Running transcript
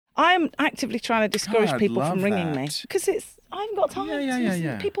I'm actively trying to discourage people from ringing me because I haven't got time.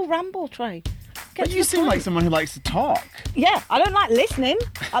 Yeah. People ramble, Trey. But you seem like someone who likes to talk. Yeah, I don't like listening.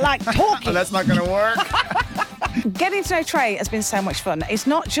 I like talking. Oh, that's not going to work. Getting to know Trey has been so much fun. It's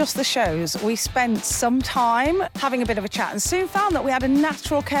not just the shows. We spent some time having a bit of a chat and soon found that we had a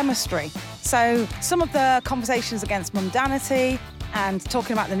natural chemistry. So some of the conversations against mundanity and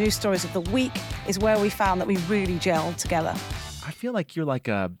talking about the news stories of the week is where we found that we really gelled together. I feel like you're like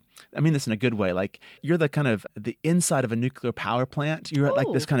I mean this in a good way, like you're the kind of the inside of a nuclear power plant. You're like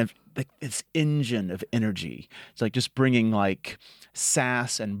this kind of like this engine of energy. It's like just bringing like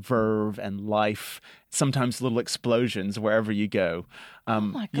sass and verve and life, sometimes little explosions wherever you go. Oh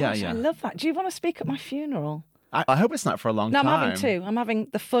my gosh, I love that. Do you want to speak at my funeral? I hope it's not for a long time. No, I'm having two. I'm having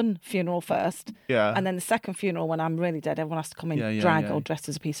the fun funeral first. Yeah. And then the second funeral when I'm really dead. Everyone has to come in drag or dressed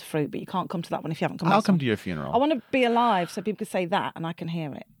as a piece of fruit, but you can't come to that one if you haven't come. I'll come to your funeral. I want to be alive so people can say that and I can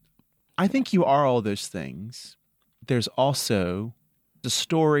hear it. I think you are all those things. There's also the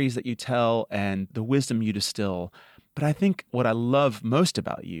stories that you tell and the wisdom you distill. But I think what I love most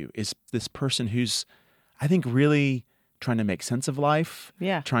about you is this person who's, I think, really trying to make sense of life,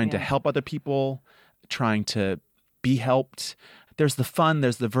 trying to help other people, trying to be helped. There's the fun,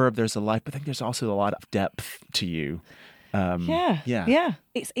 there's the verb, there's the life, but I think there's also a lot of depth to you. Yeah.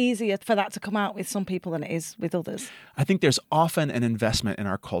 It's easier for that to come out with some people than it is with others. I think there's often an investment in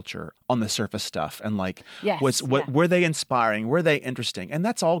our culture on the surface stuff and like, were they inspiring? Were they interesting? And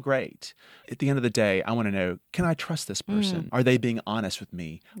that's all great. At the end of the day, I want to know, can I trust this person? Are they being honest with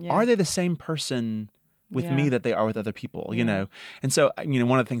me? Yeah. Are they the same person with me that they are with other people, you know? And so,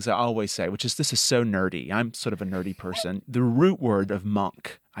 one of the things I always say, which is this is so nerdy. I'm sort of a nerdy person. The root word of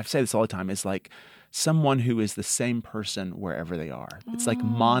monk, I say this all the time, is like someone who is the same person wherever they are. It's like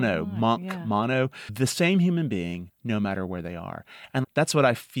mono, the same human being, no matter where they are. And that's what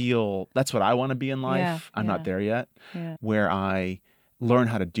I feel, that's what I want to be in life. Yeah, I'm not there yet. Yeah. Where I learn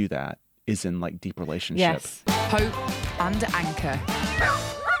how to do that is in like deep relationship. Yes. Hope and anchor.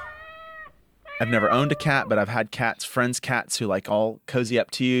 I've never owned a cat, but I've had friends' cats who like all cozy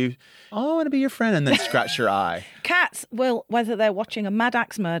up to you. Oh, I want to be your friend, and then scratch your eye. Cats will, whether they're watching a mad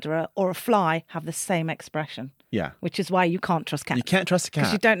axe murderer or a fly, have the same expression. Yeah. Which is why you can't trust cats. You can't trust a cat.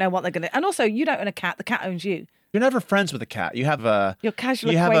 Because you don't know what they're going to... And also, you don't own a cat, the cat owns you. You're never friends with a cat. You have a... You're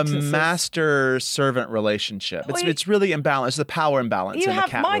casual You have a acquaintances. master-servant relationship. It's really imbalanced. It's the power imbalance in the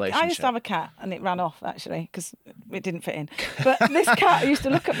cat relationship. I used to have a cat, and it ran off, actually, because it didn't fit in. But this cat used to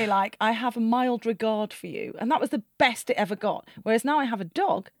look at me like, I have a mild regard for you. And that was the best it ever got. Whereas now I have a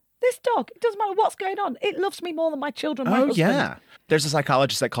dog. This dog, it doesn't matter what's going on. It loves me more than my children, my husband. Yeah. There's a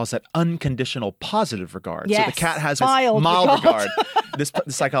psychologist that calls that unconditional positive regard. Yes, so the cat has mild regard. The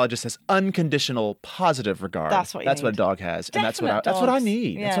psychologist says unconditional positive regard. That's what a dog has. Definite and that's what I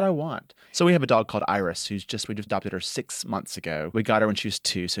need. Yeah. That's what I want. So we have a dog called Iris we just adopted her 6 months ago. We got her when she was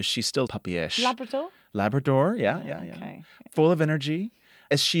 2, so she's still puppyish. Labrador, yeah. Okay. Full of energy.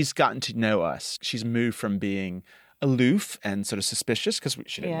 As she's gotten to know us, she's moved from being aloof and sort of suspicious because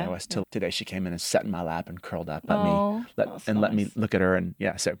she didn't know us till today. She came in and sat in my lap and curled up at me let me look at her. And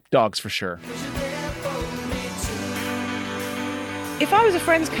so dogs for sure. If I was a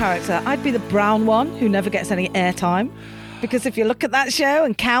Friends character, I'd be the brown one who never gets any airtime. Because if you look at that show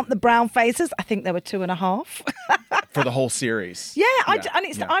and count the brown faces, I think there were 2.5. For the whole series. Yeah.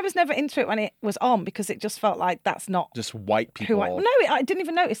 I was never into it when it was on because it just felt like that's not... Just white people. I didn't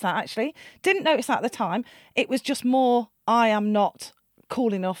even notice that, actually. Didn't notice that at the time. It was just more, I am not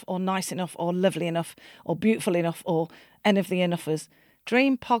cool enough or nice enough or lovely enough or beautiful enough or any of the enoughers.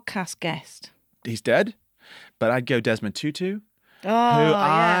 Dream podcast guest. He's dead, but I'd go Desmond Tutu.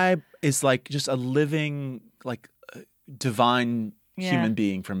 Is like just a living, like... divine human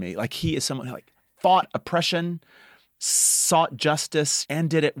being for me. Like he is someone who like fought oppression, sought justice, and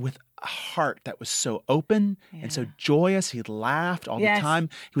did it with a heart that was so open and so joyous. He laughed all the time.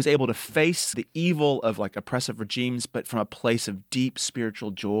 He was able to face the evil of like oppressive regimes, but from a place of deep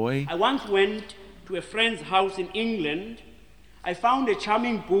spiritual joy. I once went to a friend's house in England. I found a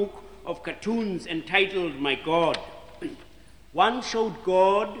charming book of cartoons entitled My God. One showed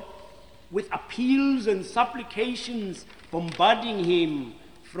God with appeals and supplications bombarding him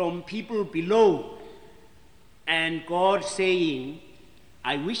from people below. And God saying,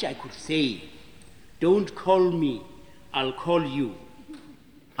 I wish I could say, don't call me, I'll call you.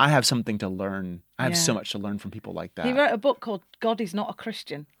 I have something to learn. I have so much to learn from people like that. He wrote a book called God Is Not a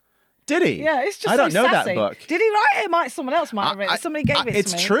Christian. Did he? Yeah, it's just I don't so know sassy. that book. Did he write it? Someone else might have written it. Somebody gave it to me.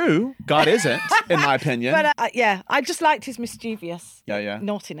 It's true. God isn't, in my opinion. But I just liked his mischievous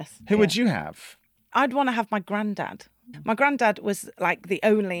naughtiness. Who would you have? I'd want to have my granddad My granddad was like the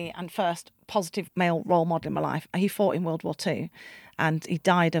only and first positive male role model in my life. He fought in World War II and he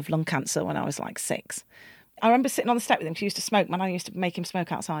died of lung cancer when I was like 6. I remember sitting on the step with him. He used to smoke. My nan used to make him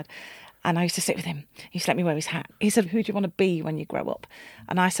smoke outside. And I used to sit with him. He used to let me wear his hat. He said, who do you want to be when you grow up?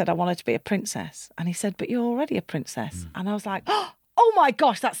 And I said, I wanted to be a princess. And he said, but you're already a princess. And I was like, oh my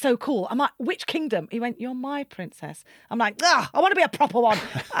gosh, that's so cool. I'm like, which kingdom? He went, you're my princess. I'm like, I want to be a proper one.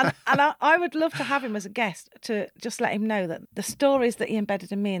 and I would love to have him as a guest to just let him know that the stories that he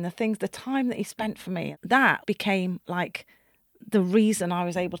embedded in me and the time that he spent for me, that became like the reason I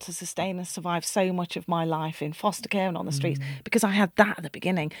was able to sustain and survive so much of my life in foster care and on the streets, because I had that at the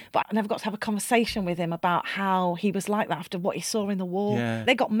beginning. But I never got to have a conversation with him about how he was like that after what he saw in the war. Yeah.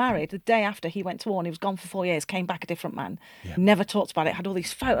 They got married the day after he went to war and he was gone for 4 years, came back a different man. Yeah. Never talked about it, had all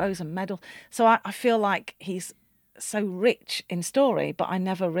these photos and medals. So I feel like he's so rich in story, but I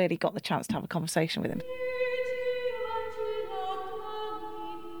never really got the chance to have a conversation with him.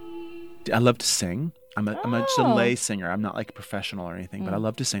 I love to sing. I'm just a lay singer. I'm not like a professional or anything, but I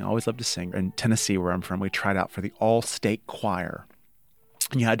love to sing. I always love to sing. In Tennessee, where I'm from, we tried out for the all-state choir.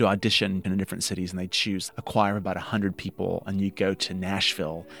 And you had to audition in different cities, and they'd choose a choir of about 100 people, and you go to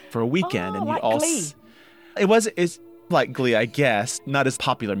Nashville for a weekend. And like Glee. It's like Glee, I guess, not as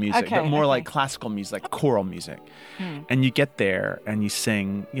popular music, but more like classical music, like choral music. And you get there and you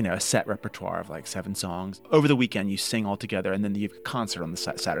sing, a set repertoire of like 7 songs. Over the weekend, you sing all together, and then you have a concert on the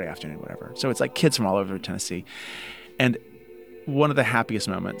Saturday afternoon, whatever. So it's like kids from all over Tennessee. And one of the happiest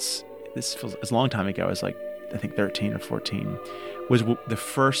moments, this feels a long time ago, I was like, I think 13 or 14, was the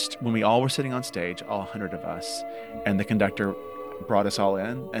first, when we all were sitting on stage, all 100 of us, and the conductor brought us all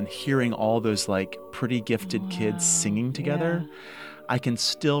in, and hearing all those like pretty gifted kids singing together, I can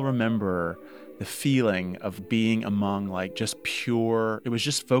still remember the feeling of being among like just pure, it was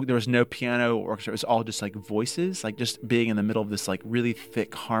just folk, there was no piano or orchestra, it was all just like voices, like just being in the middle of this like really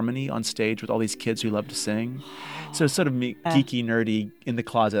thick harmony on stage with all these kids who love to sing. So sort of me, geeky, nerdy, in the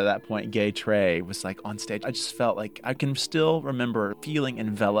closet at that point, gay Trey was like on stage. I just felt like I can still remember feeling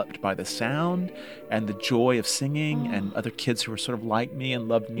enveloped by the sound and the joy of singing and other kids who were sort of like me and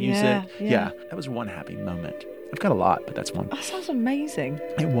loved music. Yeah, that was one happy moment. I've got a lot, but that's one. That sounds amazing.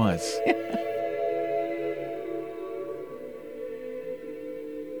 It was.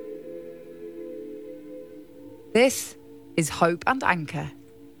 This is Hope and Anchor.